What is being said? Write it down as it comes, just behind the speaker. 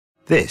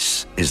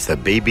This is the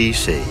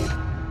BBC.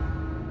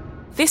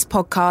 This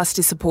podcast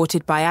is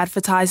supported by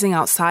advertising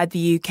outside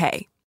the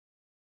UK.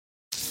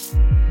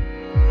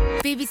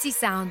 BBC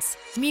Sounds.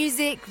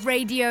 Music,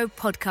 radio,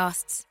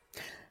 podcasts.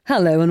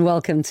 Hello and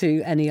welcome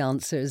to Any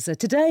Answers.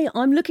 Today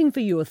I'm looking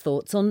for your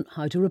thoughts on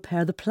how to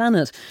repair the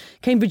planet.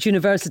 Cambridge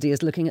University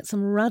is looking at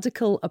some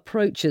radical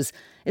approaches.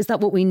 Is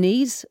that what we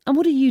need? And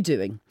what are you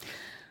doing?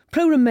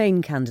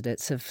 Pro-Remain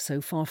candidates have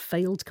so far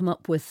failed to come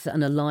up with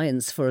an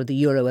alliance for the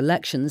Euro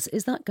elections.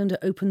 Is that going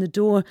to open the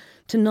door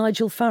to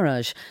Nigel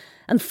Farage?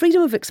 And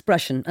freedom of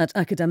expression at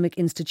academic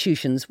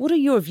institutions. What are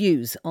your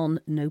views on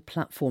no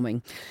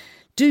platforming?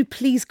 Do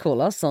please call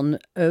us on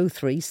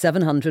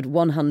 03700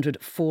 100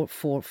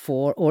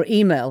 444 or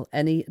email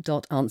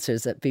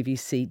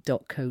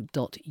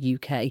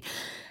any.answers@bbc.co.uk.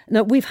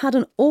 Now, we've had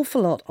an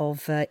awful lot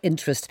of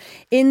interest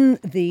in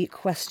the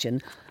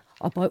question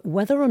about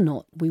whether or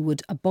not we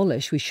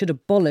should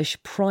abolish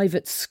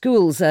private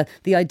schools.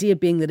 The idea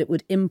being that it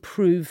would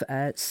improve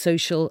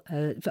social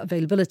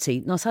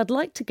availability. Now, so I'd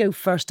like to go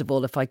first of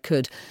all, if I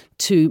could,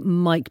 to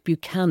Mike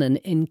Buchanan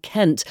in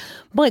Kent.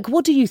 Mike,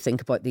 what do you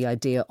think about the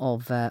idea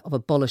of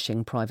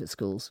abolishing private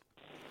schools?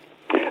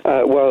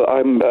 Well,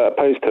 I'm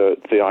opposed to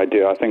the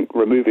idea. I think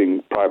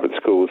removing private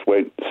schools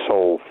won't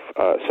solve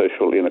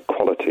social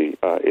inequality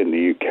in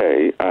the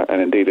UK,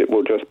 and indeed it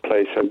will just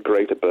place a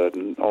greater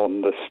burden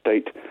on the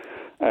state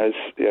as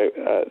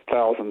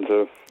thousands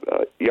of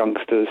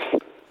youngsters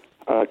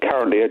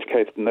currently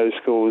educated in those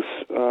schools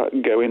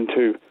go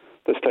into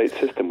the state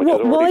system.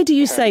 Why do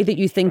you say that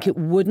you think it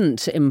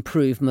wouldn't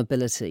improve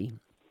mobility?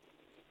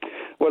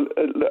 Well,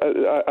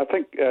 I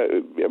think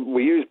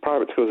we use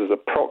private schools as a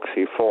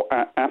proxy for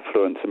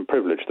affluence and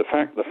privilege. The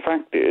fact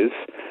is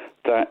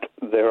that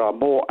there are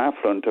more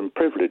affluent and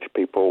privileged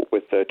people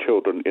with their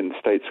children in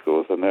state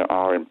schools than there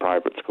are in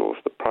private schools.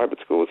 The private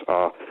schools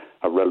are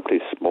a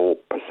relatively small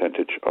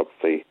percentage of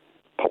the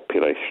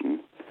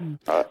population.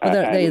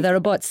 They're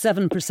about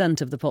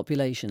 7% of the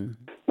population.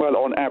 Well,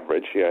 on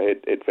average, yeah,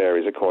 it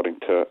varies according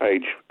to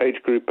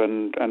age group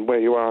and where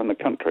you are in the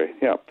country.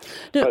 Yeah,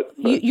 but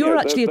you're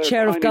actually a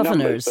chair of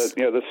governors.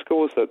 The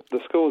schools that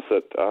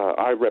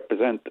I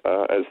represent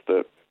as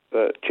the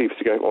chief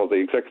or the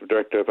executive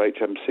director of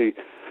HMC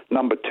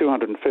number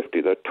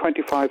 250. There are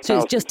 25,000.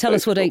 So just tell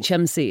us what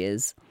HMC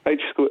is.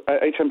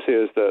 HMC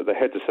is the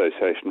heads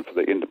association for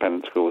the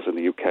independent schools in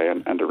the UK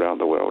and around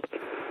the world.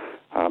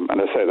 And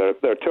I say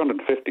there are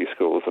 250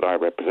 schools that I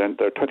represent.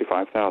 There are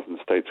 25,000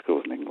 state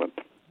schools in England.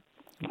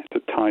 It's a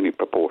tiny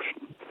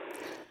proportion.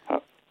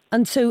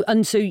 And so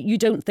you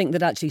don't think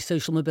that actually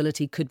social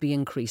mobility could be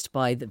increased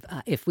by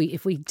if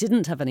we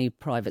didn't have any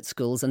private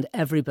schools and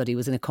everybody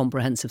was in a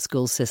comprehensive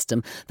school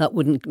system, that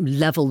wouldn't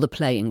level the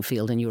playing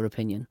field, in your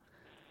opinion?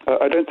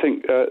 I don't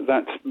think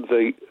that's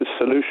the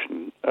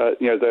solution.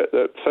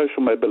 The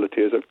social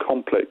mobility is a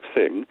complex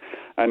thing,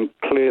 and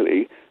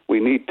clearly we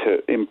need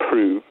to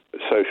improve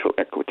social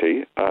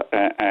equity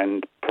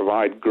and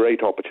provide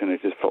great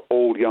opportunities for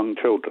all young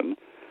children.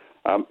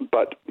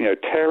 But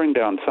tearing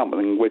down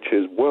something which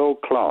is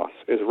world class,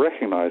 is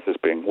recognised as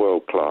being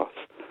world class,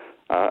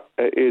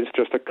 is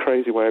just a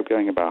crazy way of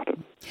going about it.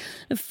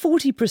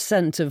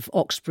 40% of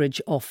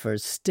Oxbridge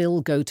offers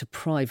still go to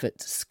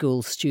private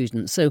school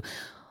students. So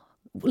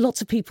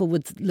lots of people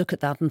would look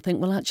at that and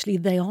think, well, actually,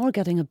 they are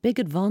getting a big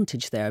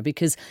advantage there,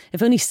 because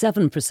if only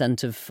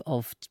 7%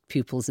 of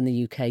pupils in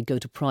the UK go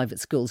to private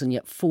schools and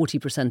yet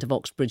 40% of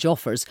Oxbridge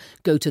offers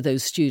go to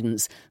those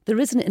students, there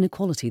is an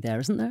inequality there,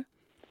 isn't there?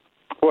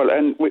 Well,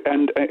 and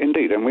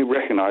indeed, we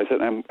recognise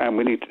it, and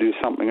we need to do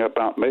something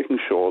about making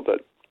sure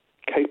that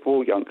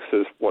capable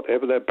youngsters,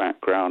 whatever their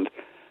background,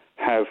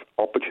 have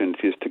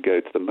opportunities to go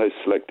to the most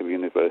selective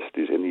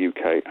universities in the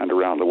UK and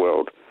around the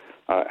world.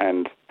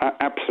 And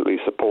absolutely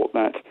support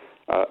that.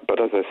 But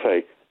as I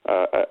say,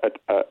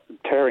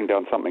 tearing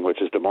down something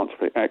which is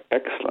demonstrably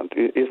excellent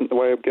isn't the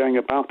way of going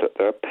about it.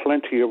 There are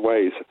plenty of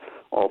ways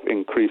of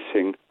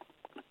increasing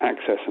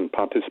access and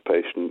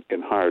participation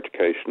in higher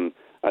education,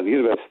 and the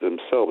universities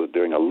themselves are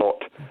doing a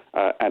lot,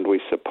 and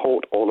we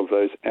support all of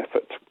those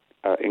efforts,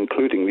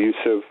 including the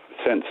use of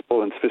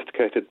sensible and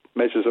sophisticated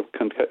measures of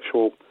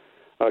contextual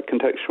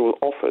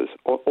offers.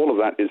 All of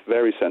that is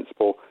very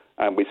sensible,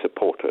 and we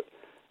support it.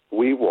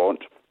 We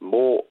want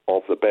more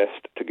of the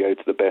best to go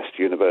to the best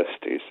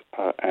universities,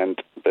 and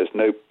there's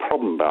no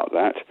problem about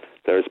that.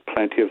 There is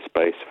plenty of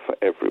space for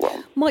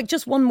everyone. Mike,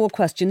 just one more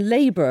question.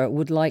 Labour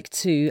would like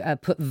to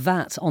put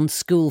VAT on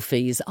school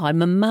fees.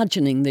 I'm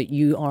imagining that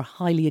you are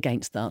highly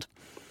against that.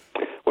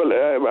 Well,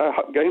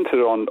 against it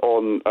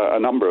on a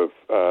number of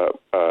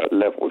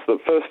levels. The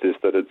first is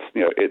that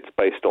it's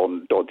based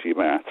on dodgy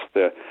maths.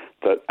 That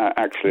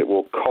actually it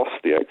will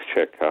cost the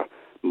Exchequer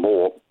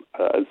more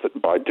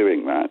by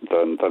doing that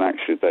than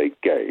actually they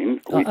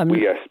gain.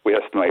 We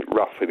estimate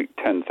roughly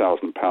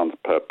 £10,000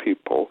 per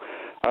pupil,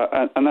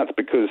 and that's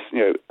because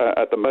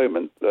at the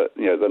moment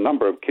the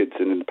number of kids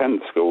in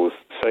independent schools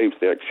saves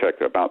the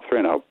Exchequer about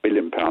 £3.5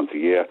 billion a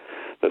year.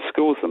 The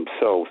schools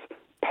themselves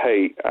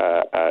pay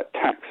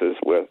taxes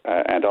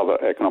and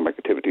other economic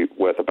activity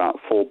worth about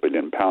 £4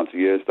 billion a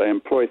year. They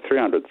employ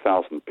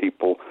 300,000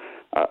 people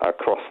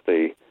across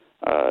the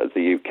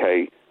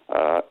UK.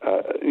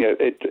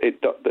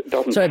 It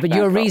doesn't. Sorry, but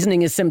your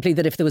reasoning is simply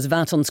that if there was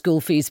VAT on school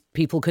fees,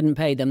 people couldn't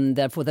pay them,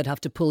 therefore they'd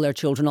have to pull their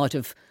children out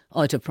of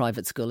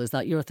private school. Is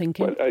that your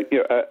thinking? Well,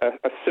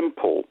 a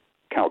simple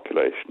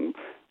calculation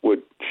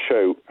would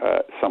show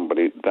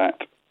somebody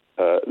that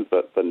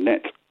the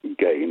net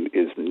gain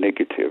is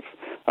negative,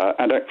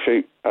 and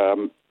actually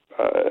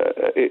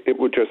it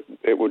would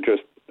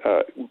just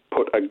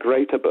put a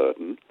greater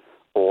burden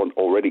on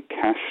already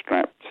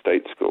cash-strapped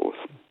state schools.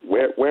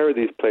 Where are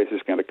these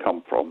places going to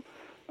come from,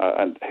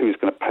 and who's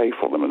going to pay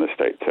for them in the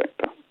state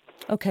sector?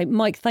 OK,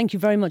 Mike, thank you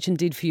very much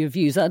indeed for your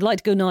views. I'd like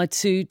to go now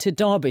to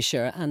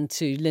Derbyshire and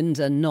to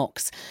Linda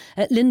Knox.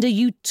 Linda,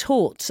 you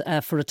taught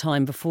for a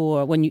time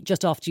before,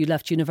 just after you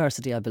left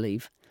university, I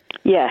believe.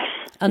 Yes,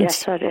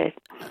 yes, I did.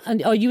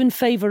 And are you in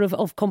favour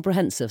of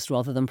comprehensives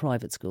rather than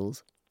private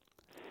schools?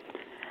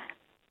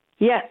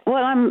 Yeah,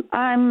 well,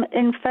 I'm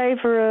in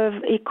favour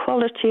of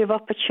equality of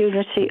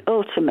opportunity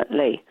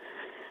ultimately,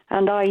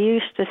 and I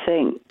used to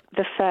think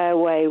the fair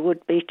way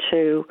would be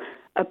to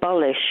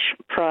abolish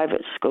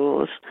private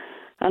schools,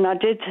 and I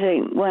did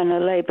think when a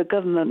Labour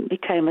government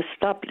became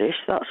established,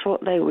 that's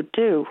what they would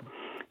do,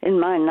 in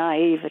my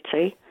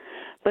naivety.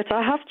 But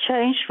I have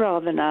changed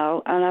rather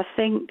now, and I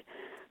think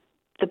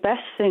the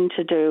best thing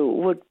to do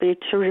would be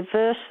to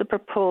reverse the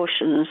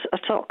proportions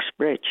at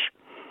Oxbridge,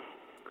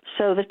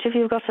 so that if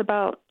you've got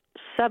about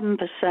 7%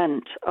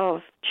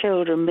 of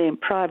children being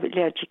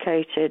privately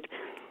educated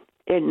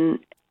in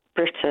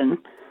Britain,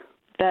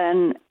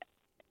 then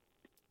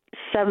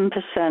 7%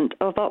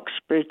 of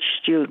Oxbridge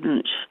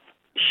students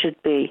should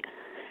be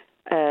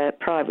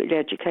privately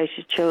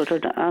educated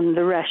children, and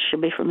the rest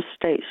should be from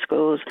state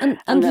schools. And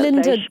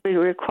Linda, they should be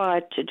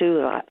required to do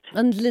that.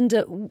 And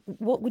Linda,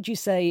 what would you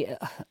say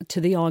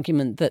to the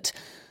argument that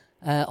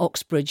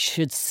Oxbridge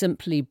should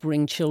simply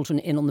bring children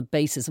in on the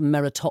basis of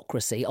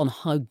meritocracy, on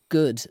how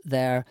good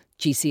their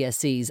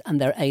GCSEs and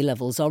their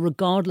A-levels are,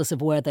 regardless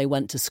of where they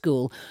went to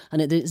school,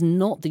 and it is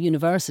not the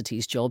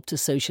university's job to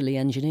socially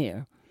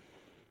engineer?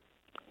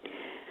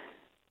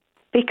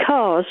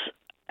 Because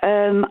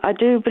I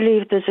do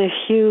believe there's a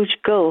huge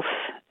gulf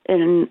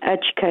in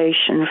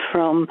education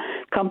from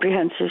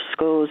comprehensive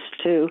schools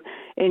to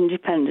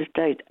independent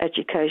state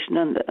education,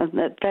 and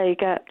that they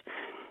get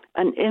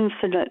an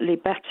infinitely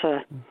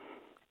better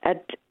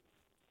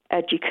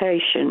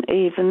education,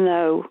 even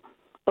though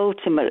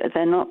ultimately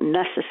they're not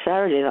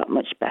necessarily that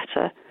much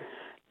better,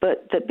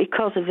 but that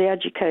because of the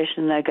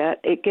education they get,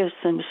 it gives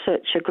them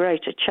such a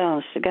greater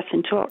chance to get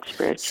into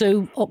Oxbridge.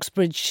 So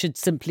Oxbridge should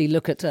simply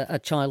look at a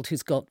child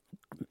who's got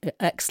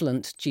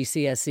excellent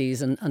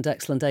GCSEs and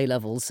excellent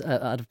A-levels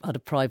at a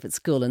private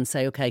school and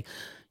say, OK,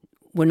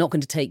 we're not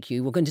going to take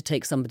you. We're going to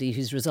take somebody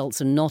whose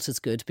results are not as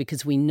good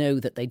because we know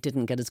that they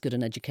didn't get as good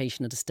an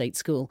education at a state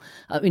school.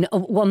 I mean,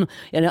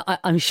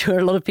 I'm sure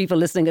a lot of people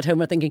listening at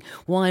home are thinking,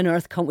 why on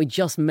earth can't we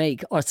just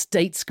make our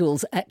state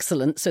schools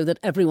excellent so that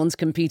everyone's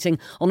competing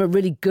on a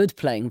really good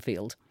playing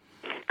field?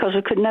 Because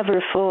we could never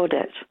afford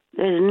it.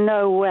 There's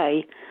no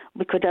way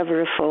we could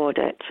ever afford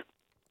it.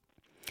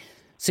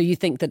 So you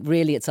think that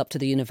really it's up to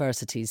the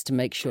universities to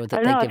make sure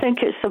that I think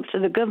it's up to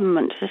the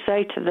government to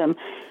say to them,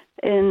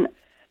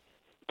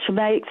 to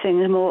make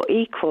things more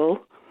equal,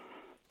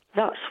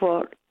 that's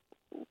what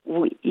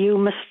you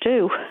must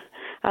do.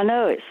 I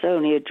know it's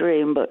only a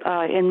dream, but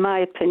in my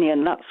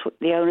opinion, that's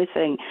the only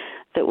thing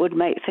that would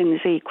make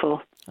things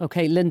equal.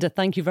 OK, Linda,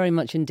 thank you very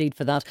much indeed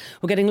for that.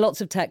 We're getting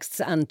lots of texts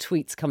and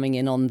tweets coming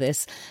in on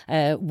this.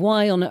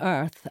 Why on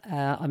earth,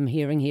 I'm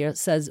hearing here,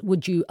 says,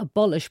 would you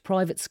abolish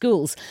private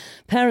schools?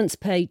 Parents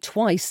pay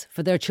twice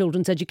for their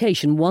children's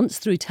education, once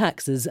through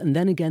taxes and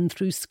then again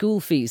through school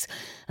fees.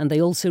 And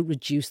they also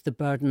reduce the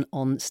burden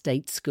on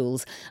state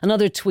schools.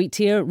 Another tweet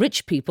here,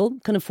 rich people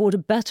can afford a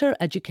better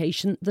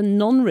education than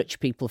non-rich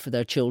people for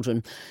their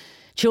children.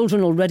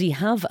 Children already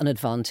have an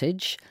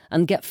advantage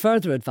and get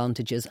further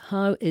advantages.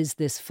 How is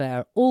this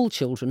fair? All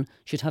children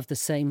should have the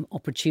same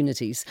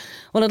opportunities.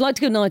 Well, I'd like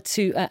to go now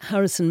to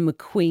Harrison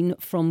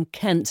McQueen from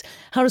Kent.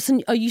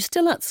 Harrison, are you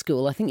still at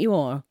school? I think you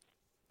are.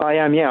 I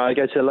am, yeah. I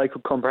go to a local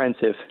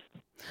comprehensive.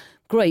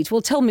 Great.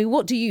 Well, tell me,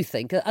 what do you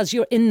think? As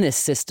you're in this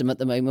system at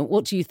the moment,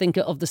 what do you think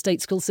of the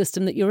state school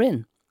system that you're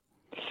in?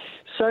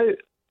 So,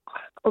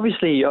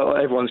 obviously,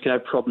 everyone's going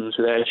to have problems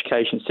with their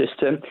education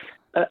system.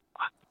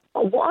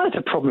 What I have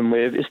a problem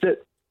with is that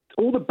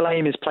all the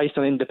blame is placed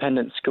on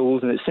independent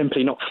schools, and it's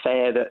simply not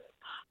fair that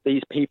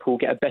these people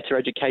get a better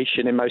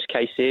education in most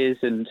cases.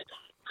 And,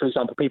 for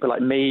example, people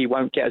like me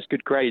won't get as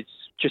good grades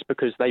just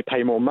because they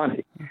pay more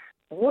money.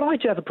 What I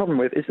do have a problem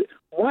with is that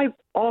why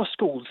our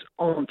schools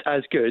aren't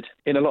as good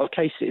in a lot of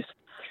cases.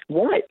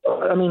 Why?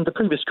 I mean, the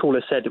previous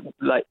caller said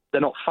like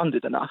they're not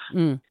funded enough.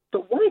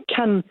 But why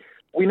can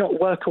we not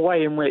work a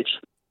way in which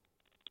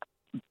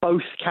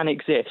both can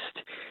exist?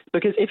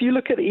 Because if you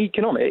look at the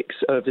economics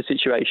of the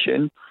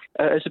situation,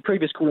 as the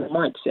previous caller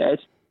Mike said,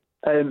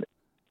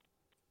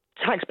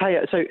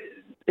 taxpayer. So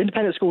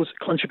independent schools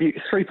contribute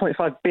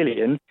 3.5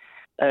 billion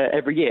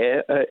every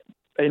year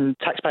in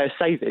taxpayer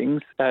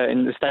savings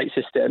in the state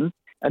system,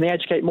 and they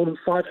educate more than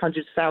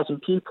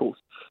 500,000 pupils.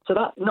 So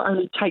that not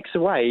only takes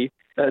away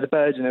the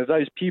burden of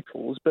those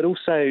pupils, but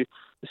also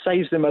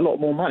saves them a lot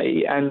more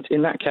money. And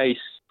in that case,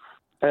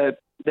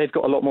 they've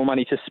got a lot more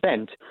money to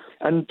spend.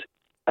 And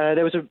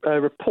there was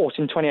a report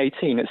in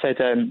 2018 that said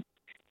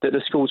that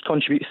the schools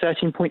contribute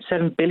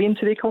 13.7 billion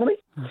to the economy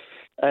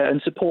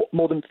and support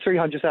more than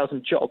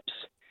 300,000 jobs,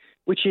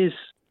 which is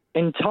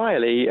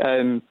entirely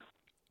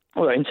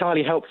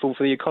helpful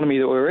for the economy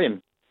that we're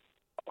in.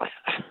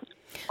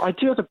 I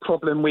do have a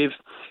problem with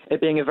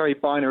it being a very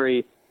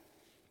binary.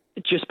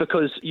 Just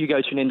because you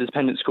go to an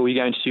independent school,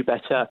 you're going to do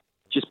better.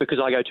 Just because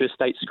I go to a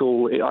state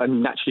school,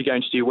 I'm naturally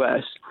going to do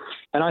worse.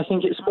 And I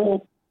think it's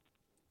more,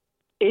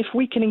 if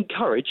we can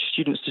encourage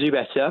students to do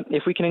better,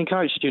 if we can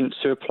encourage students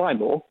to apply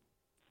more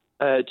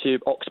to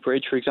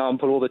Oxbridge, for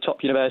example, or the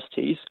top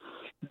universities,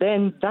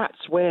 then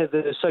that's where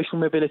the social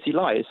mobility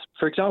lies.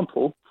 For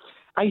example,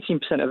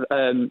 18% of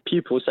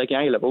pupils taking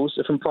A-levels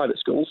are from private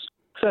schools,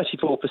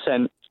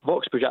 34% of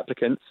Oxbridge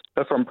applicants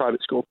are from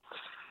private school,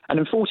 and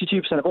then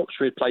 42% of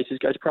Oxford places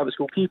go to private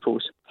school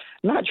pupils.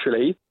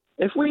 Naturally,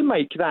 if we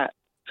make that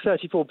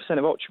 34%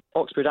 of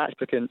Oxford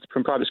applicants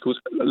from private schools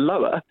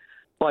lower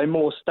by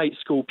more state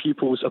school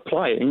pupils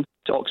applying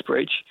to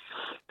Oxbridge,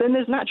 then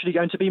there's naturally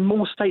going to be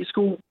more state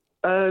school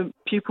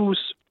pupils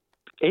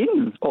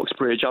in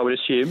Oxbridge, I would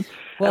assume.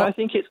 Well, and I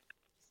think it's...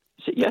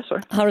 Yeah,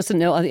 sorry. Harrison,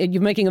 no,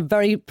 you're making a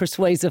very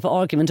persuasive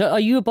argument. Are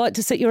you about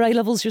to sit your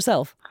A-levels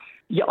yourself?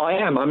 Yeah, I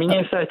am. I'm in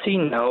year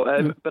 13 now,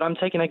 but I'm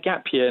taking a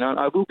gap year, and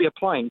I will be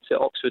applying to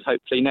Oxford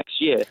hopefully next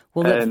year.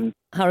 Well,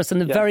 Harrison,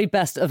 the very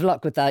best of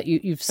luck with that.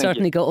 You've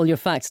certainly got all your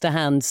facts to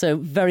hand, so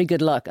very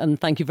good luck, and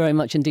thank you very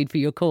much indeed for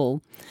your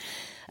call.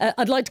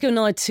 I'd like to go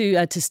now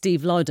to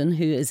Steve Loudon,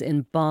 who is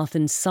in Bath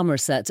in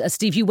Somerset.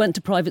 Steve, you went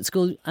to private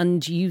school,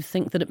 and you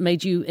think that it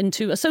made you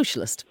into a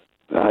socialist.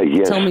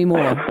 Yes. Tell me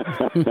more.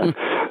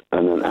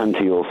 And an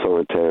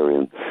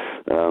anti-authoritarian.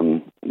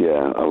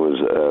 I was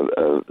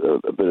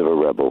a bit of a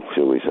rebel,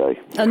 shall we say.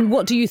 And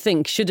what do you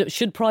think?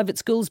 Should private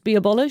schools be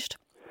abolished?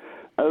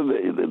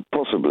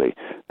 Possibly.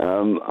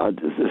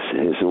 This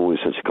is always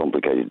such a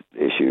complicated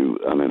issue.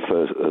 I mean,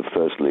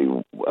 firstly,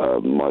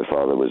 my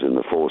father was in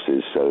the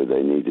forces, so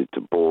they needed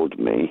to board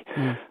me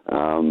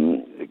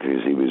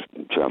because he was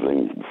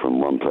travelling from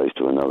one place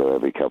to another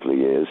every couple of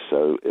years.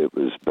 So it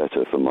was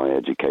better for my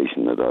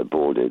education that I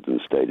boarded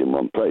and stayed in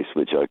one place,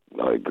 which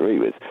I agree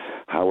with.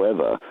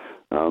 However,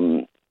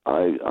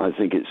 I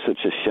think it's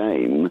such a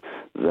shame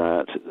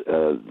that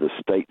the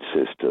state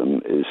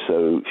system is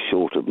so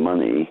short of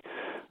money.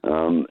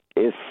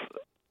 If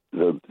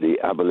the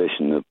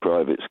abolition of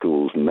private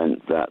schools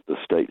meant that the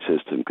state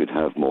system could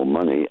have more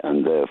money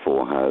and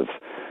therefore have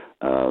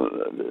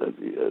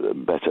a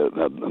better,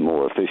 a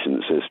more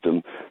efficient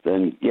system,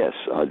 then yes,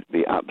 I'd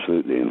be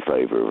absolutely in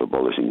favour of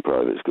abolishing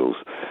private schools.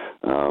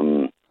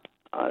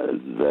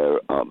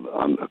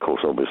 Of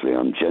course, obviously,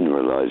 I'm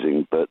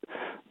generalising, but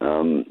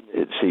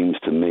it seems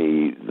to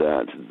me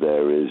that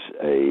there is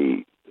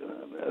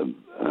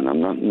and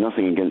I'm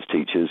nothing against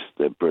teachers,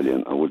 they're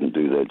brilliant. I wouldn't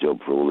do their job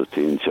for all the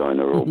tea in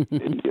China or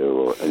India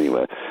or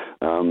anywhere.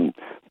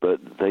 But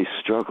they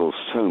struggle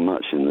so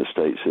much in the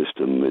state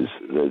system.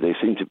 They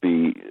seem to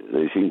be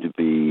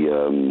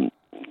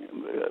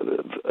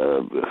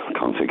I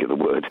can't think of the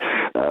word,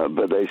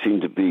 but they seem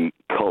to be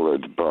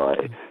collared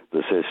by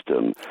the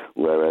system,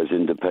 whereas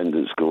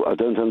independent schools, I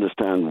don't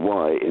understand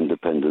why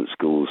independent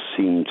schools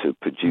seem to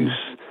produce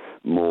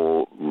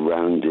more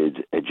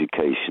rounded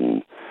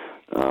education.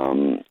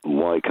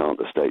 Why can't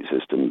the state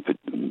system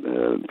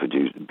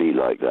be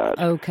like that?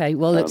 OK,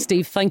 well, look,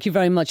 Steve, thank you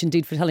very much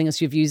indeed for telling us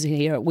your views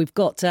here. We've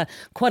got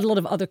quite a lot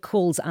of other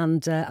calls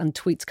and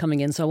tweets coming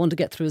in, so I want to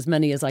get through as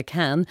many as I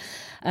can.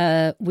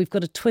 We've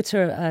got a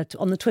Twitter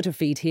on the Twitter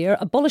feed here.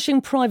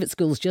 Abolishing private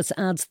schools just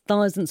adds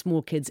thousands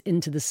more kids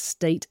into the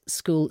state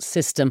school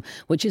system,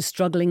 which is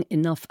struggling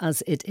enough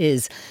as it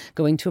is.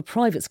 Going to a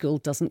private school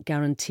doesn't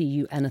guarantee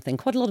you anything.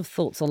 Quite a lot of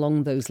thoughts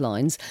along those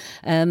lines.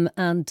 And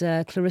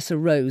Clarissa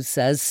Rose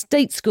says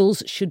state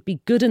schools should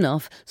be good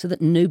enough so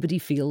that nobody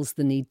feels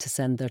the need to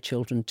send their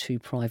children to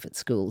private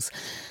schools.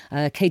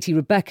 Katie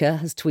Rebecca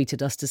has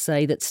tweeted us to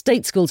say that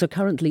state schools are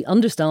currently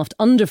understaffed,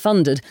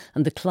 underfunded,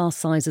 and the class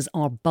sizes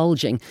are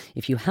bulging.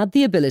 If you had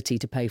the ability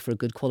to pay for a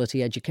good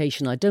quality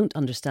education, I don't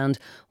understand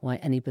why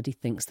anybody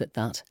thinks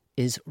that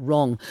is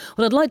wrong.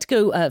 Well, I'd like to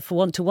go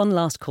to one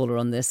last caller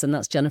on this, and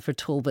that's Jennifer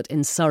Talbot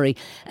in Surrey.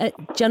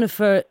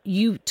 Jennifer,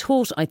 you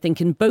taught, I think,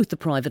 in both the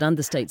private and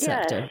the state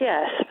sector.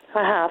 Yes,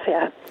 I have,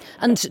 yeah.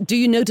 And do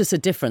you notice a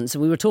difference?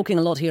 We were talking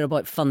a lot here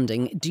about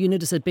funding. Do you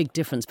notice a big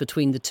difference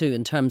between the two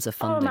in terms of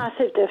funding? Oh,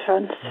 massive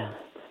difference.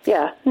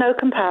 Yeah, no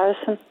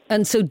comparison.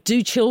 And so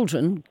do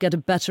children get a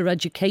better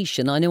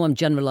education? I know I'm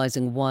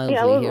generalising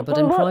wildly here, but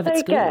in private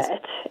schools? What they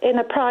get in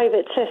a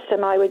private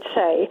system, I would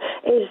say,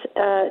 is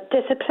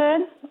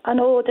discipline, an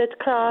ordered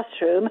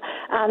classroom,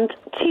 and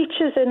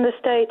teachers in the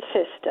state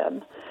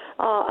system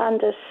are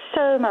under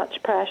so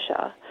much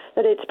pressure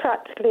that it's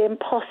practically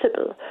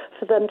impossible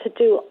for them to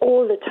do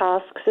all the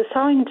tasks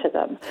assigned to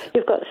them.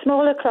 You've got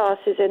smaller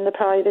classes in the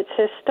private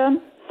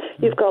system,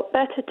 you've got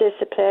better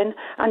discipline,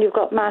 and you've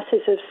got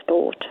masses of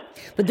sport.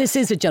 But this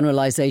is a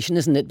generalisation,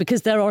 isn't it?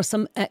 Because there are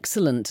some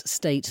excellent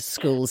state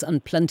schools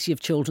and plenty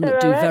of children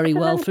that do very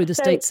well through the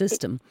state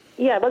system.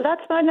 Yeah, well,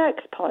 that's my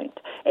next point.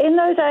 In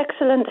those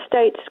excellent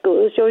state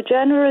schools, you'll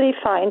generally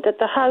find that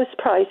the house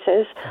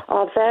prices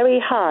are very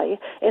high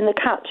in the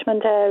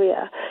catchment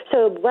area.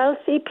 So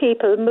wealthy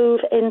people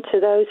move into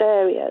those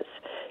areas.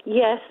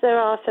 Yes, there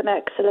are some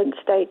excellent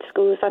state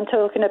schools. I'm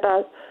talking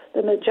about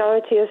the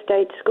majority of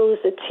state schools.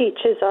 The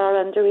teachers are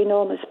under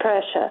enormous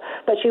pressure.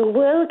 But you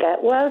will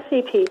get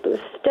wealthy people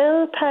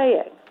still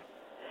paying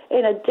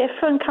in a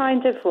different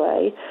kind of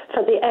way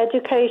for the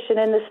education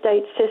in the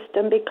state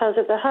system because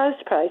of the house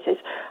prices.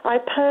 I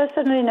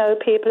personally know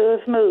people who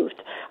have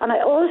moved. And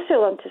I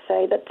also want to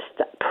say that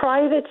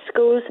private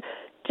schools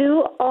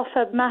do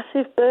offer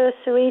massive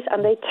bursaries,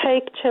 and they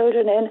take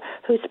children in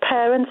whose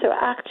parents are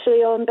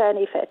actually on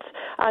benefits.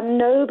 And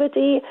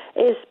nobody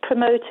is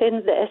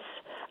promoting this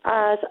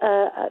as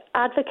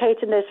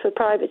advocating this for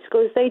private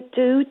schools. They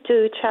do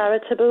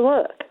charitable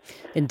work.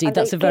 Indeed,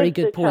 that's a very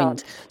good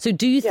point. So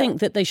do you think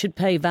that they should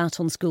pay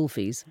VAT on school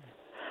fees?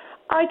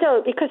 I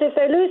don't, because if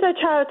they lose their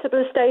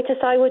charitable status,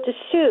 I would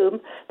assume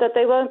that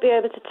they won't be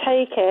able to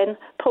take in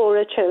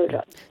poorer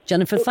children.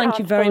 Jennifer, thank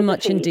you very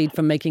much indeed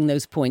for making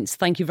those points.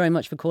 Thank you very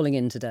much for calling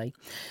in today.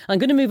 I'm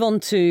going to move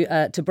on to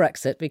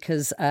Brexit,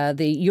 because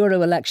the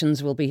Euro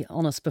elections will be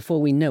on us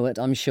before we know it,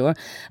 I'm sure.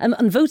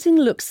 And voting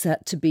looks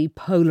set to be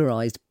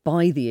polarised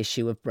by the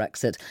issue of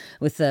Brexit,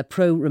 with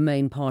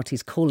pro-Remain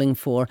parties calling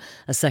for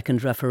a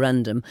second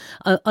referendum.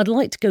 I'd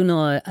like to go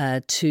now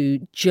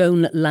to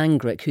Joan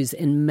Langrick, who's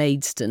in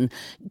Maidstone.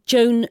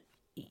 Joan,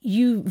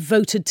 you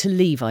voted to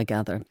leave, I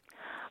gather.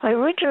 I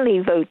originally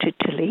voted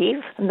to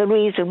leave, and the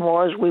reason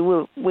was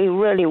we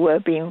really were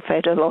being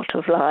fed a lot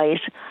of lies.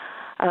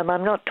 I'm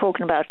not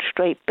talking about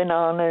straight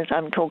bananas.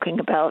 I'm talking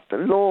about the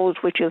laws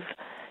which have,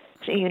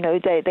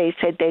 they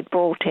said they'd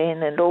brought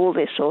in and all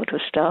this sort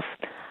of stuff.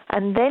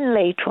 And then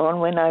later on,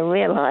 when I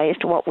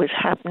realised what was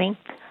happening,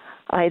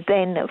 I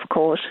then, of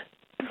course,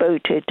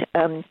 voted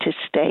to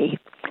stay.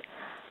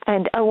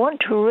 And I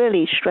want to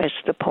really stress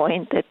the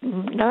point that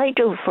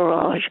Nigel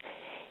Farage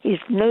is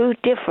no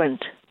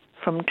different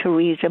from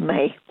Theresa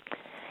May.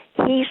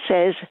 He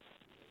says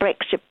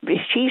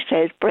she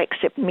says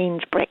Brexit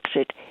means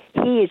Brexit.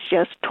 He is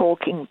just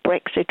talking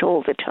Brexit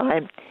all the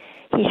time.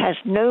 He has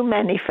no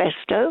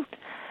manifesto.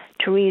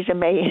 Theresa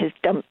May has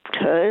dumped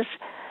hers.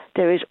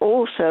 There is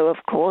also, of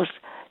course,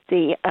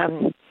 they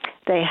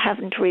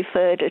haven't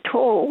referred at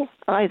all,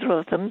 either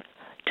of them,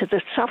 to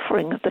the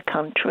suffering of the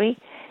country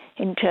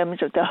in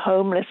terms of the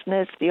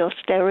homelessness, the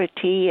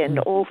austerity, and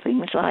all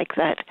things like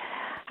that.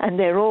 And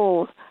they're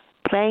all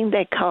playing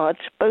their cards,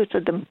 both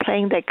of them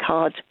playing their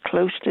cards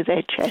close to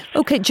their chest.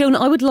 OK, Joan,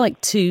 I would like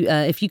to,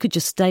 if you could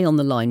just stay on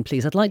the line,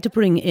 please. I'd like to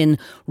bring in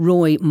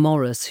Roy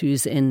Morris,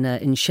 who's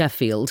in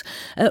Sheffield.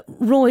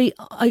 Roy,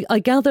 I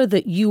gather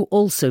that you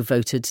also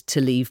voted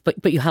to leave,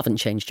 but you haven't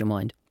changed your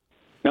mind.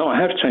 No, I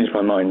have changed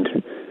my mind.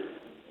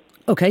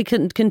 OK,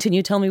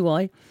 continue. Tell me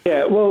why.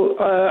 Yeah, well,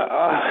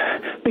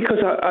 because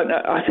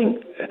I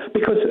think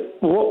because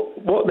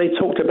what they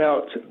talked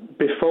about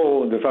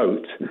before the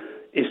vote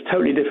is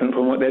totally different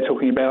from what they're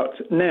talking about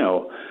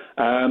now.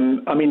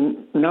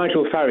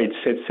 Nigel Farage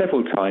said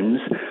several times,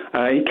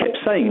 he kept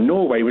saying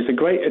Norway was a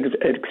great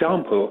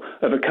example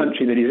of a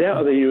country that is out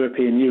of the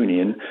European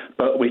Union,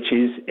 but which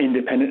is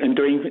independent and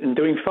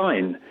doing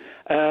fine.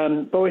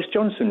 Boris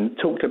Johnson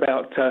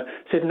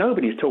said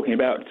nobody's talking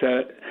about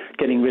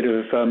getting rid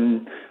of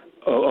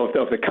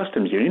the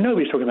customs union.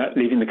 Nobody's talking about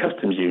leaving the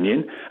customs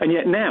union. And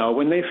yet now,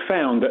 when they've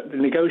found that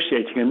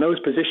negotiating in those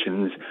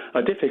positions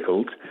are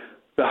difficult,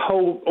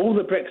 all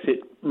the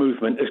Brexit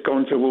movement has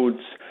gone towards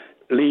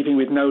leaving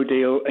with no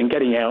deal and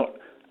getting out.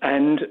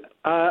 And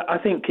I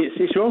think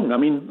it's wrong. I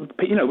mean,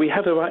 we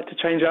have the right to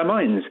change our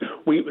minds.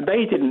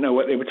 They didn't know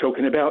what they were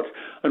talking about,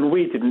 and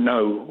we didn't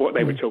know what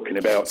they were talking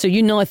about. So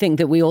I think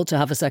that we ought to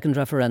have a second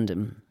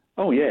referendum.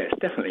 Oh, yes,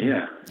 definitely,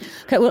 yeah.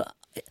 OK, well,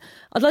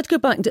 I'd like to go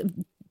back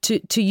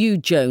to you,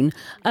 Joan.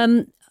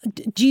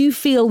 Do you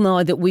feel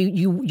now that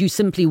you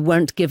simply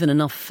weren't given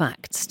enough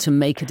facts to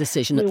make a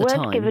decision at the time?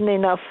 We weren't given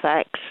enough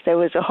facts. There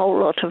was a whole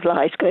lot of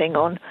lies going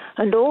on.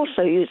 And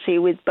also, you see,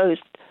 with both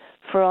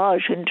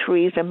Farage and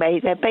Theresa May,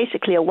 they're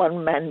basically a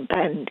one-man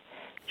band.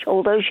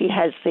 Although she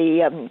has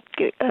the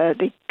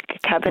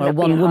cabinet, or a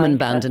one-woman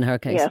band in her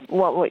case.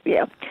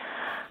 Yeah.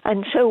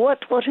 And so what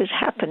has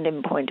happened,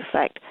 in point of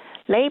fact,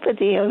 Labour are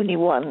the only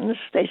ones.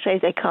 They say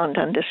they can't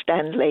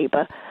understand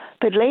Labour,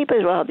 but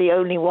Labour are the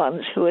only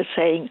ones who are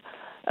saying,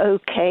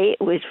 OK,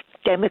 it was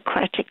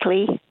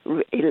democratically,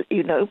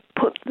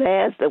 put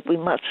there that we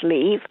must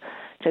leave.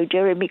 So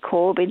Jeremy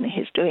Corbyn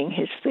is doing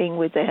his thing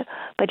with there.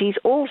 But he's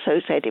also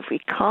said if we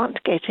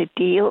can't get a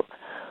deal,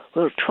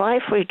 we'll try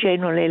for a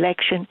general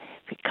election.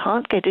 If we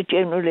can't get a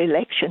general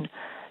election,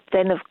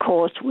 then of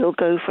course we'll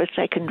go for a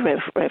second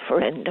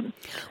referendum.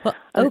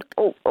 Well,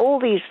 all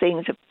these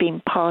things have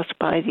been passed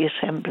by the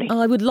Assembly.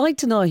 I would like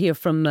to now hear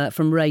from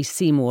Ray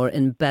Seymour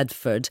in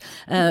Bedford.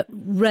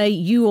 Ray,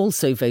 you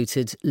also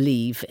voted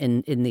Leave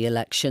in the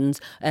elections,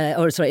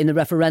 in the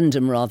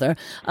referendum rather.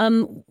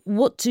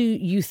 What do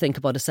you think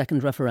about a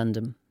second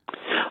referendum?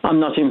 I'm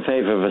not in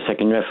favour of a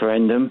second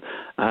referendum.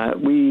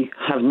 We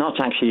have not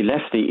actually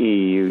left the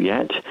EU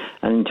yet,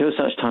 and until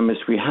such time as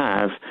we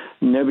have,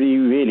 nobody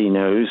really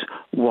knows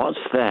what's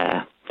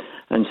there.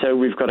 And so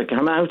we've got to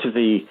come out of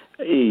the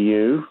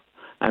EU,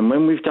 and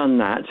when we've done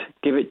that,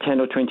 give it 10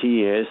 or 20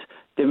 years,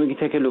 then we can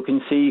take a look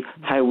and see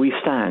how we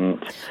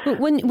stand. But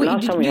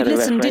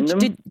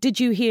did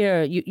you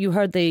hear, you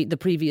heard the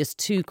previous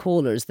two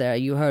callers there,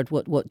 you heard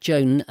what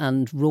Joan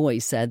and Roy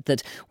said,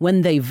 that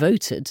when they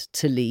voted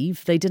to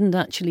leave, they didn't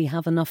actually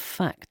have enough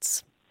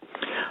facts.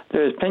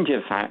 There's plenty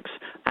of facts,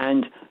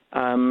 and...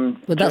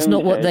 but that's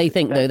not what they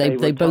think, though.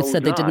 They both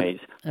said they didn't...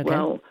 Okay.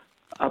 Well,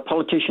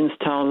 politicians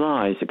tell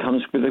lies. It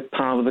comes with the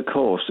power of the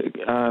course.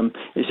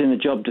 It's in the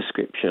job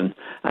description,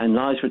 and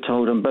lies were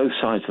told on both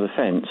sides of the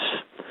fence.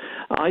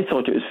 I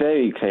thought it was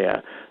very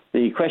clear.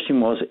 The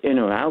question was in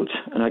or out,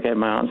 and I gave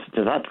my answer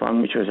to that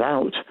one, which was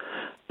out.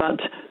 But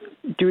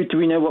do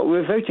we know what we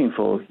were voting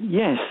for?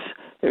 Yes.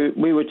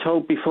 We were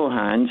told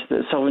beforehand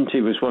that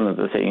sovereignty was one of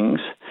the things.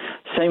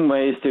 Same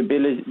way as the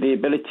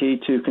ability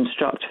to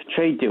construct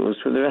trade deals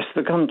with the rest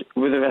of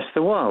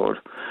the world.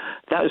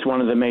 That was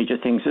one of the major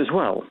things as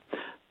well.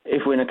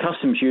 If we're in a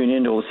customs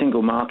union or a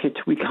single market,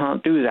 we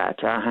can't do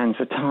that. Our hands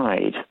are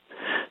tied.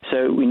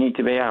 So we need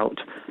to be out.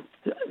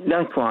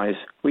 Likewise,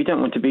 we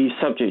don't want to be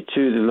subject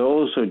to the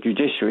laws or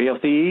judiciary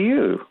of the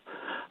EU.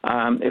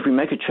 If we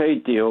make a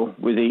trade deal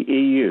with the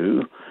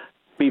EU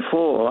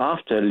before or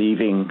after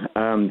leaving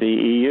the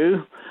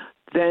EU,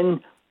 then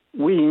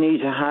we need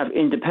to have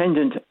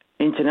independent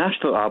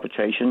international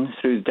arbitration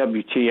through the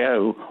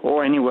WTO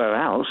or anywhere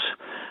else,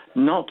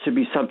 not to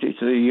be subject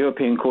to the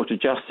European Court of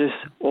Justice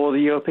or the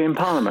European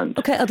Parliament.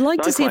 Okay, I'd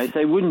like to see if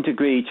they wouldn't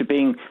agree to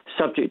being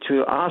subject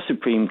to our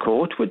Supreme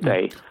Court, would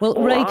they? Well,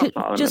 Ray,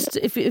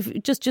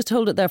 just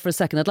hold it there for a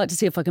second. I'd like to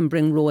see if I can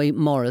bring Roy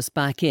Morris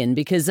back in,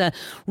 because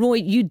Roy,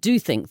 you do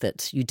think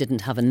that you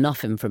didn't have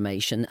enough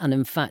information, and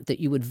in fact that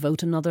you would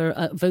vote in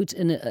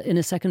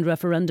a second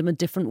referendum a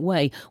different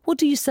way. What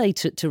do you say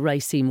to Ray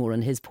Seymour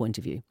and his point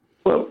of view?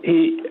 Well,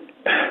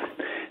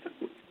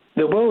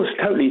 the world's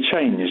totally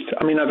changed.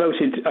 I mean, I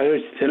voted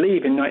to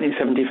leave in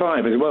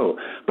 1975 as well,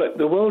 but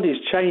the world has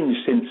changed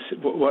since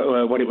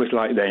what it was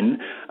like then,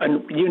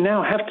 and you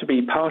now have to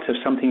be part of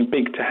something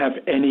big to have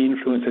any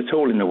influence at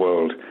all in the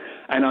world.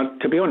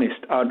 And to be honest,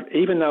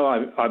 even though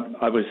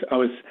I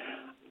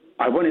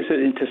wanted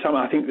into some,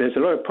 I think there's a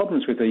lot of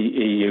problems with the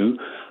EU.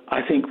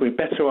 I think we're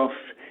better off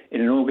in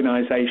an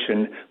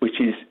organisation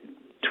which is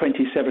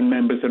 27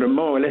 members that are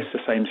more or less the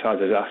same size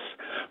as us,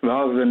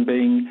 rather than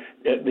being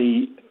at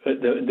the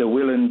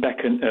will and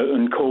beck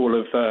and call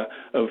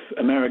of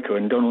America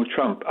and Donald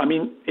Trump. I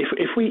mean,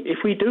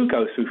 if we do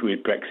go through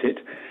with Brexit,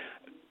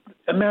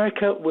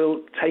 America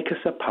will take us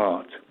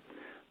apart.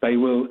 They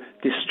will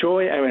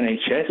destroy our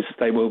NHS.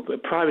 They will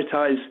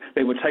privatise.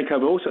 They will take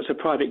over all sorts of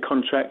private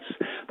contracts.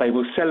 They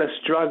will sell us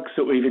drugs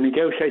that we've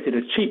negotiated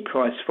a cheap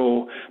price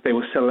for. They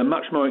will sell them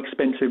much more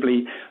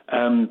expensively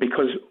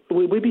because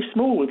we'll be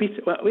small.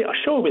 We are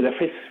sure we're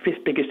the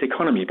fifth biggest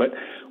economy, but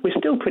we're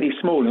still pretty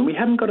small, and we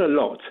haven't got a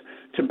lot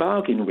to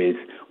bargain with.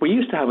 We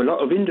used to have a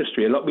lot of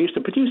industry, we used to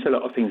produce a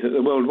lot of things that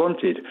the world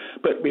wanted,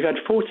 but we've had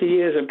 40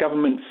 years of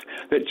governments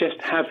that just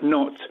have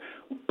not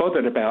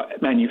bothered about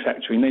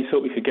manufacturing. They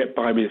thought we could get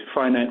by with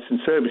finance and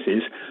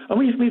services, and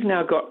we've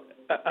now got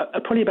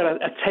probably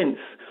about a tenth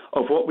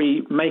of what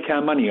we make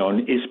our money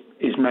on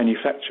is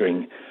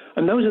manufacturing.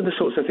 And those are the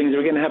sorts of things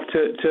we're going to have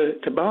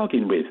to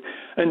bargain with.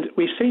 And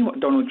we've seen what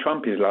Donald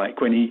Trump is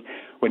like when he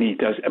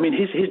does. I mean,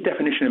 his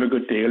definition of a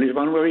good deal is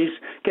one where he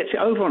gets it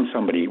over on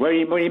somebody, where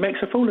he makes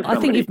a fool of somebody.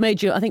 I think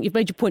you've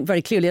made your point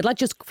very clearly. I'd like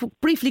just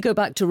briefly go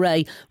back to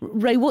Ray.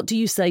 Ray, what do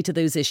you say to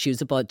those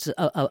issues about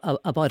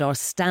our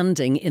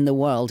standing in the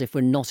world if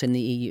we're not in the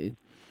EU?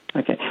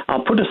 Okay,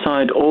 I'll put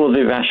aside all of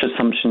the rash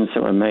assumptions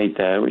that were made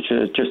there, which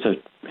are just a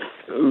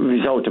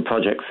result of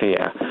Project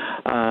Fear.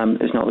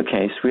 It's not the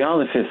case. We are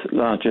the fifth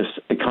largest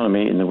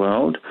economy in the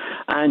world,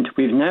 and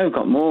we've now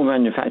got more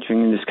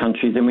manufacturing in this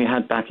country than we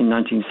had back in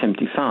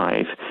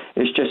 1975.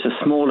 It's just a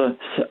smaller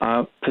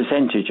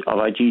percentage of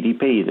our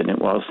GDP than it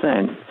was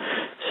then.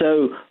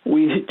 So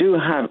we do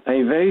have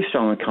a very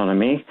strong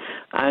economy,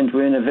 and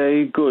we're in a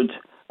very good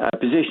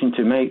position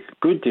to make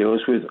good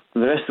deals with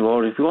the rest of the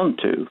world if we want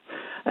to.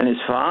 And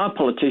it's for our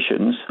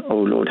politicians, oh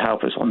Lord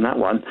help us on that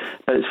one,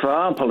 but it's for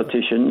our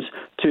politicians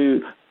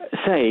to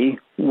say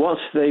what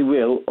they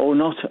will or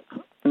not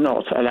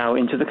allow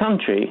into the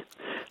country.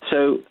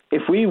 So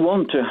if we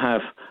want to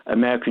have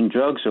American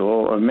drugs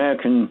or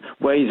American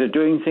ways of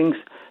doing things,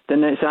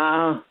 then it's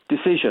our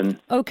decision.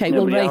 Okay,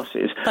 well, Ray,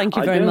 thank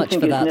you very much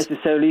for that. I don't think it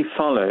necessarily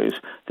follows.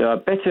 There are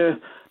better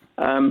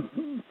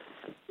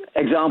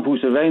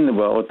examples around the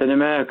world than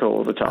America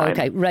all the time.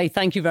 OK, Ray,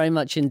 thank you very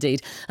much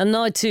indeed. And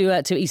now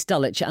to East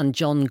Dulwich and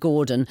John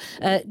Gordon.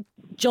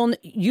 John,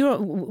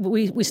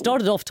 we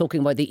started off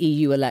talking about the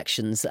EU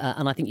elections,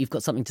 and I think you've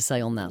got something to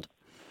say on that.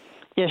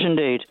 Yes,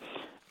 indeed.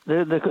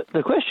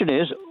 The question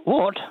is,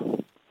 what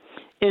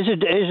is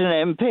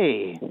an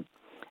MP?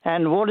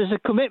 And what is the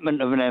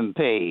commitment of an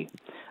MP?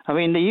 I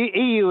mean, the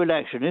EU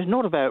election is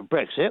not about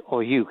Brexit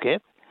or UKIP.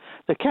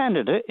 The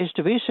candidate is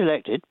to be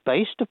selected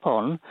based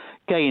upon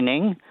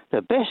gaining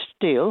the best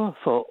deal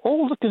for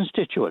all the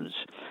constituents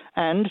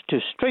and to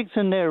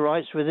strengthen their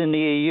rights within the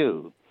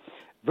EU.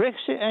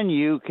 Brexit and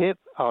UKIP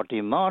are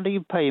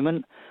demanding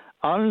payment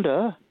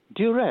under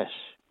duress.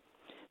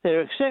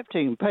 They're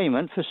accepting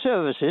payment for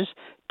services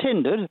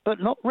tendered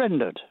but not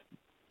rendered.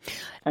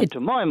 And to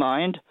my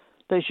mind,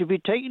 they should be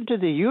taken to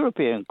the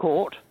European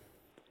Court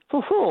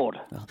for fraud.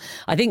 Well,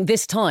 I think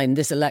this time,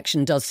 this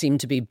election does seem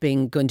to be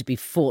going to be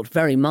fought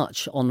very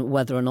much on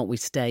whether or not we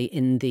stay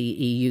in the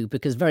EU,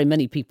 because very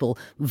many people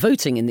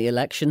voting in the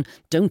election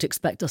don't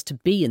expect us to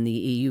be in the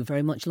EU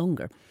very much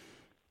longer.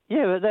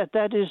 Yeah, but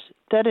that is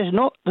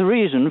not the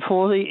reason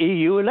for the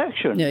EU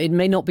election. No, it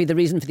may not be the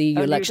reason for the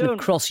EU election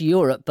across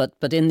Europe,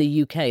 but in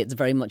the UK, it's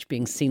very much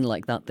being seen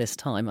like that this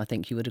time. I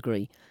think you would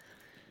agree.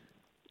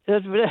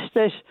 The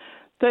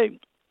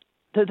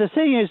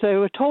thing is, they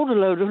were told a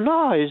load of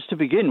lies to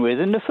begin with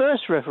in the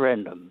first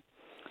referendum.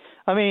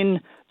 I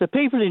mean, the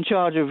people in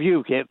charge of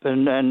UKIP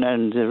and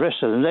the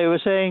rest of them, they were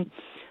saying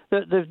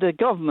that the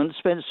government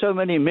spent so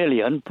many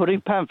million putting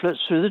pamphlets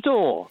through the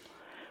door.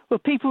 Well,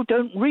 people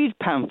don't read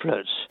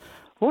pamphlets.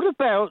 What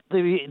about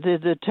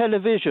the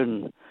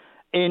television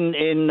in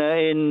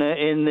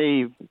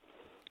the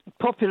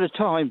popular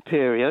time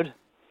period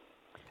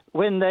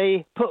when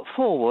they put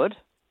forward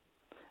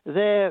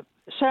their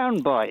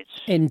sound bites?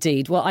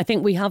 Indeed. Well, I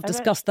think we have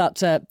discussed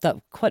that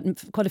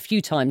quite a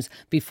few times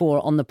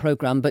before on the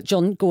programme. But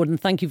John Gordon,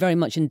 thank you very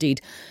much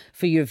indeed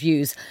for your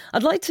views.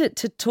 I'd like to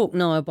talk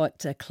now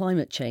about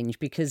climate change,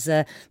 because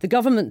the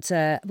government,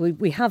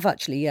 we have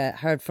actually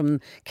heard from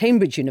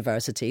Cambridge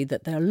University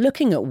that they're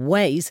looking at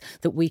ways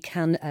that we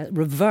can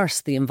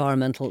reverse the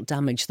environmental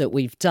damage that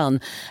we've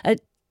done.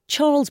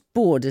 Charles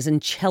Board is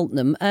in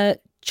Cheltenham.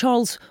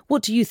 Charles,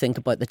 what do you think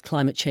about the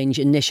climate change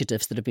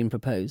initiatives that have been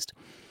proposed?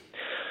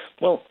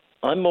 Well,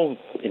 I'm more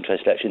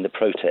interested actually in the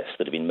protests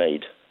that have been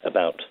made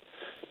about,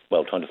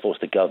 trying to force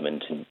the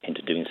government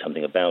into doing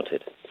something about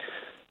it.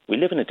 We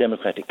live in a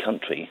democratic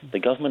country. The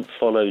government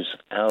follows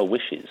our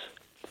wishes.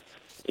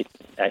 It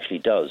actually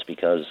does,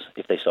 because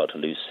if they start to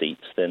lose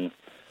seats, then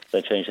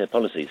they change their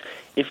policies.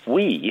 If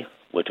we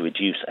were to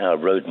reduce our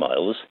road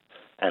miles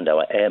and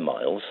our air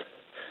miles,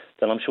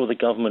 then I'm sure the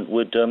government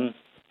would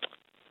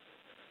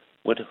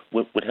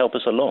help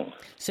us along.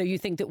 So you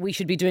think that we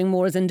should be doing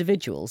more as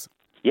individuals?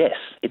 Yes,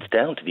 it's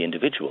down to the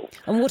individual.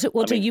 And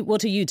what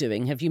are you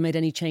doing? Have you made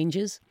any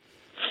changes?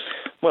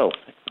 Well,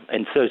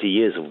 in 30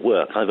 years of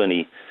work, I've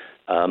only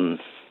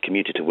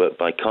commuted to work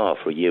by car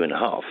for a year and a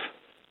half.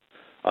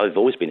 I've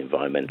always been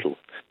environmental,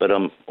 but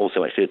I'm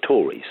also actually a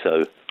Tory,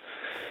 so,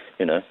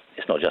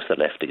 it's not just the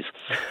lefties.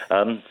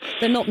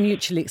 They're not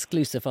mutually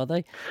exclusive, are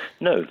they?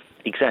 No,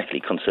 exactly,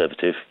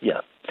 conservative,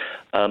 yeah.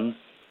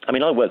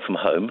 I work from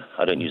home.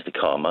 I don't use the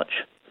car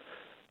much.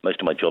 Most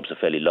of my jobs are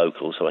fairly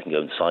local, so I can go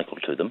and cycle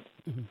to them.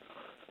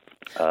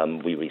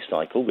 Mm-hmm. We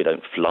recycle. We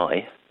don't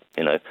fly,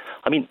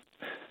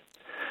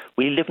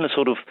 we live in a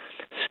sort of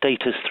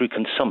status through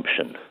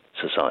consumption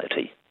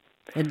society.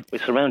 We're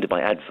surrounded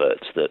by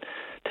adverts that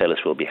tell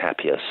us we'll be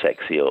happier,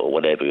 sexier, or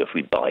whatever if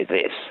we buy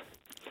this.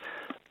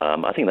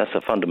 I think that's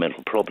a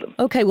fundamental problem.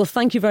 OK, well,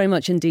 thank you very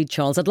much indeed,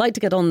 Charles. I'd like to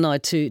get on now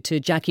to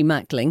Jackie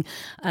Mackling.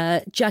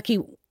 Jackie,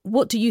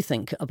 what do you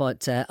think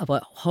about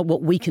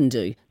what we can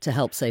do to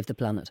help save the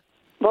planet?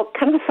 Well,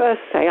 can I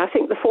first say, I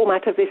think the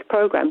format of this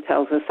programme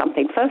tells us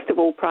something. First of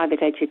all,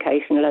 private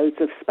education, loads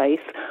of space.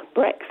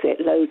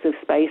 Brexit, loads of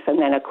space. And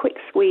then a quick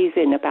squeeze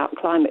in about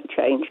climate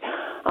change.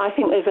 I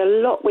think there's a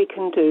lot we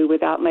can do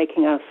without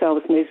making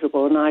ourselves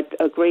miserable. And I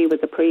agree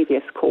with the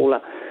previous caller,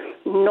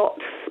 not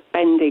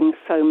spending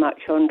so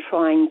much on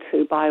trying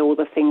to buy all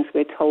the things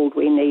we're told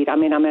we need.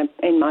 I'm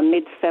in my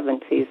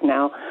mid-70s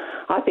now.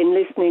 I've been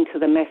listening to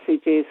the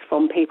messages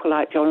from people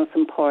like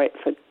Jonathan Porritt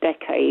for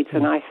decades,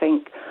 and I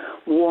think,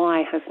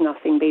 why has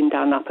nothing been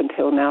done up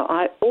until now?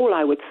 All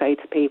I would say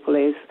to people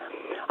is,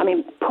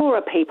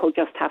 poorer people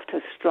just have to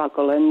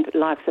struggle, and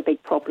life's a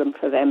big problem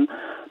for them.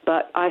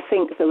 But I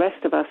think the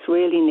rest of us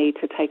really need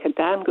to take a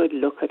damn good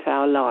look at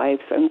our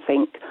lives and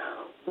think,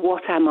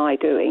 what am I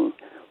doing?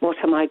 What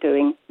am I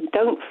doing?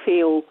 Don't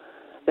feel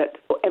that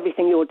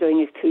everything you're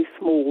doing is too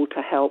small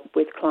to help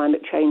with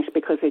climate change,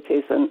 because it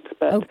isn't.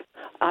 But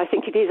I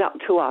think it is up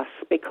to us,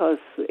 because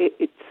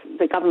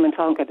the government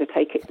aren't going to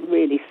take it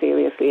really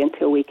seriously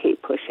until we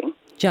keep pushing.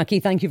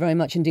 Jackie, thank you very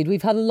much indeed.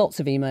 We've had lots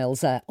of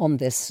emails on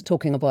this,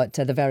 talking about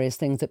the various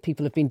things that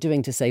people have been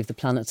doing to save the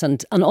planet.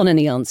 And on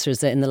Any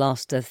Answers, in the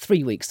last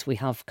 3 weeks, we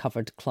have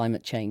covered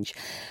climate change.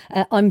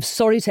 I'm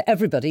sorry to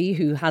everybody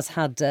who has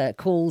had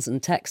calls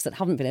and texts that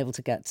haven't been able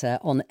to get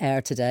on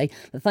air today.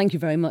 But thank you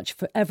very much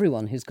for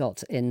everyone who's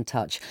got in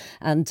touch.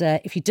 And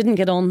if you didn't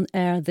get on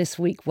air this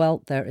week,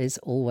 well, there is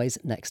always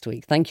next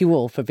week. Thank you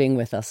all for being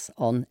with us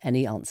on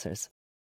Any Answers.